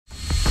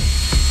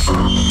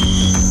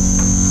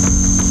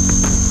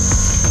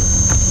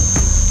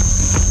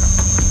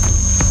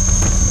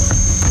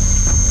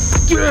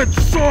Get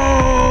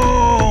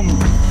some!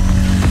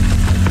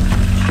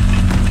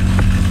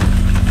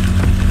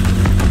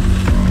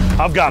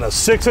 I've got a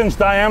 6-inch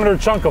diameter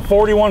chunk of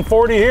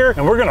 4140 here,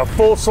 and we're gonna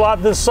full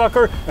slot this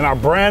sucker in our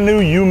brand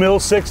new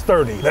UMILL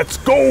 630. Let's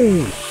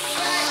go!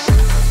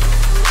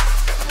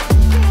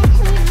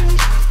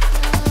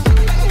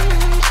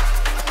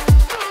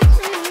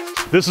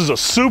 This is a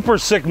super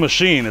sick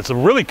machine. It's a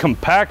really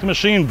compact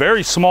machine,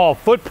 very small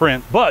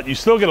footprint, but you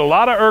still get a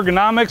lot of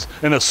ergonomics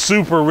and a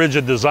super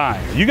rigid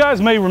design. You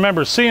guys may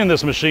remember seeing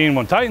this machine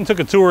when Titan took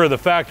a tour of the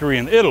factory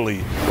in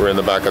Italy. We're in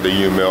the back of the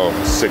UMILL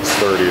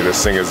 630.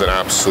 This thing is an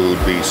absolute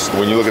beast.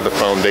 When you look at the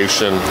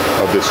foundation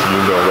of this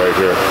UMILL right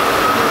here,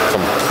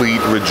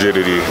 complete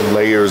rigidity,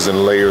 layers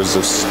and layers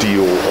of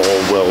steel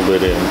all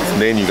welded in.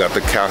 And then you got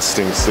the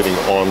casting sitting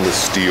on the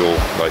steel,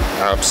 like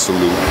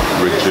absolute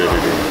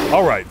rigidity.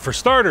 All right, for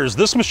starters,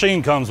 this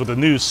machine comes with a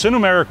new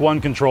Cinemeric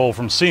 1 control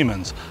from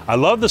Siemens. I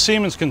love the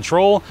Siemens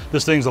control.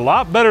 This thing's a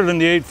lot better than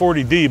the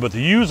 840D, but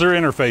the user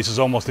interface is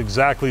almost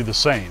exactly the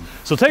same.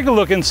 So take a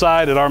look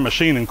inside at our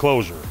machine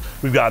enclosure.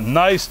 We've got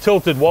nice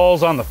tilted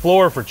walls on the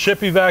floor for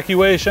chip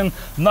evacuation,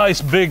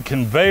 nice big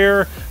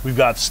conveyor. We've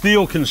got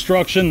steel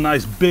construction,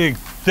 nice big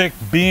thick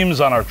beams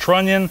on our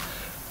trunnion,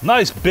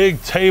 nice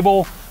big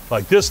table.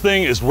 Like, this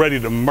thing is ready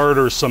to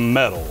murder some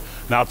metal.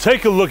 Now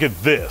take a look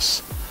at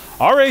this.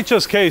 Our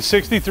HSK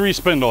 63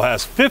 spindle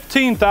has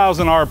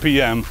 15,000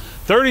 RPM,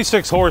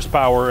 36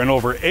 horsepower, and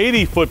over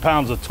 80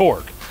 foot-pounds of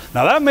torque.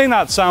 Now that may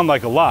not sound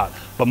like a lot,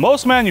 but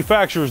most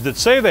manufacturers that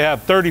say they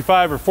have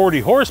 35 or 40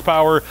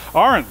 horsepower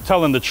aren't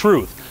telling the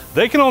truth.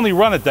 They can only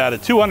run at that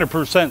at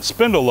 200%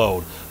 spindle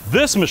load.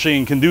 This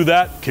machine can do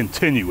that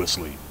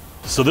continuously.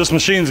 So this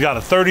machine's got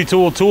a 30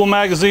 tool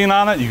magazine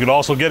on it. You could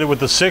also get it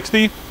with the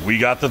 60. We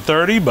got the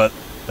 30, but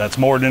that's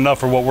more than enough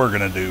for what we're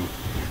gonna do.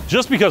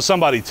 Just because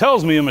somebody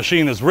tells me a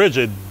machine is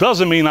rigid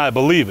doesn't mean I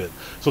believe it.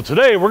 So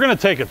today we're gonna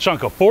take a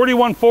chunk of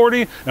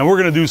 4140 and we're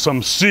gonna do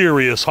some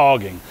serious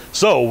hogging.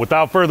 So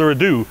without further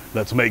ado,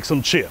 let's make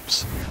some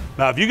chips.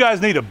 Now if you guys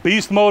need a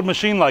beast mode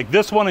machine like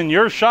this one in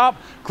your shop,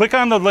 click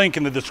on the link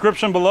in the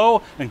description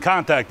below and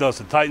contact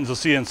us at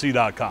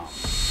titansofcnc.com.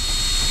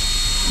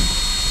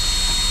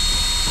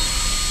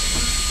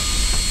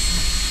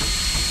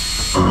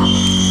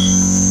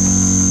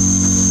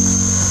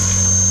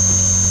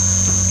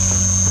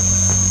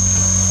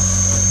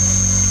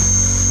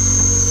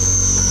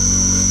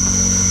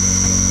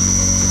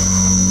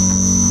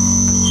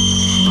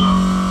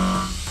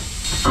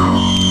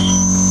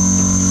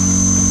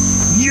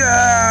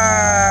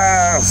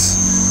 Yes!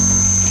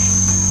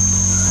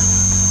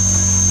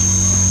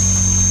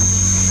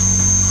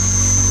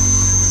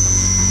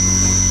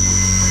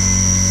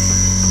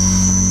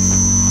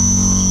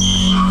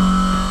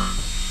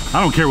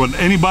 I don't care what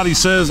anybody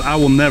says, I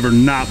will never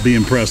not be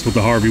impressed with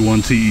the HARVI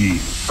 1TE.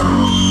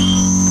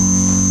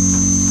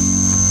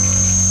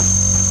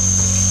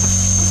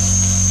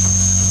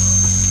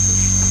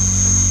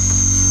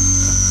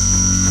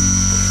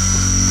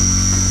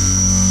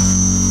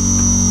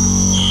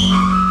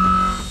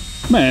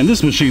 Man,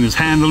 this machine is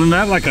handling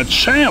that like a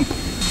champ.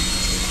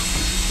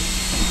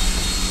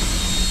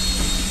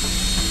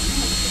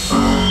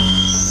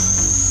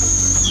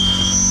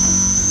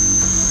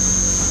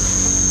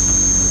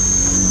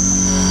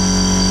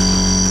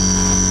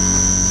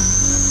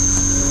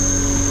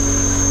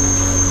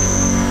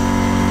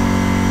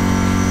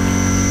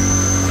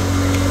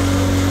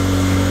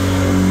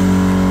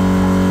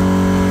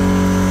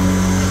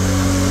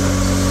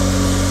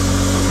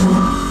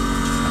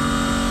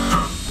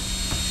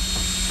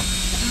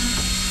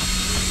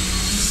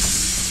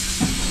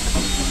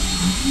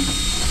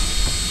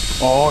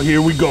 Oh,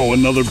 here we go,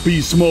 another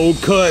beast mode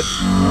cut.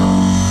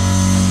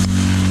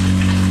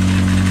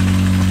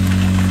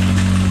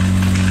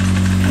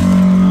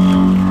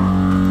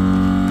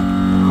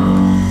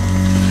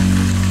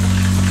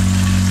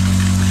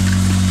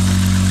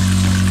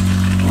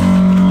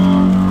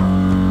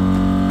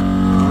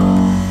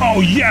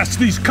 Oh yes,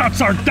 these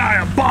cuts are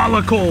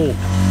diabolical.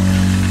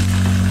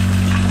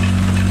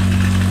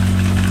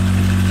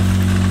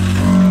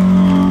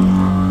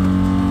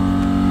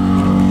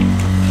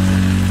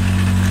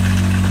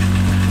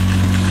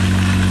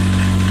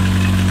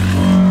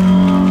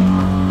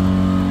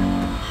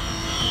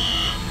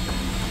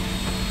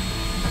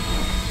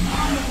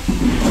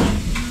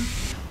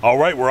 All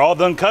right, we're all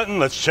done cutting.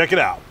 Let's check it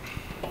out.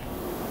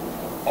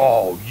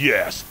 Oh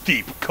yes,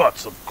 deep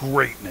cuts of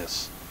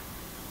greatness.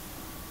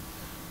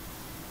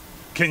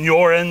 Can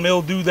your end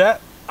mill do that?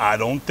 I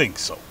don't think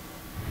so.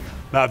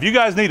 Now, if you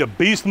guys need a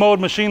beast mode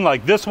machine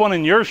like this one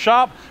in your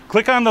shop,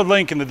 click on the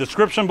link in the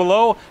description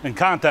below and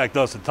contact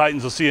us at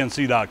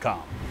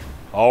titansofcnc.com.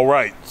 All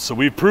right, so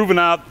we've proven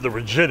out the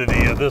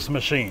rigidity of this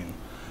machine.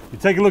 You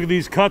take a look at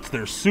these cuts,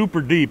 they're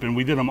super deep, and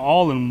we did them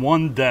all in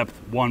one depth,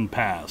 one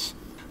pass.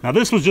 Now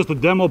this was just a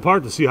demo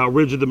part to see how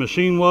rigid the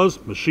machine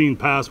was. Machine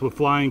passed with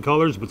flying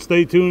colors, but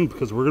stay tuned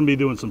because we're gonna be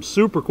doing some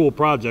super cool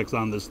projects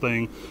on this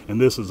thing, and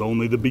this is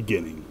only the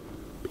beginning.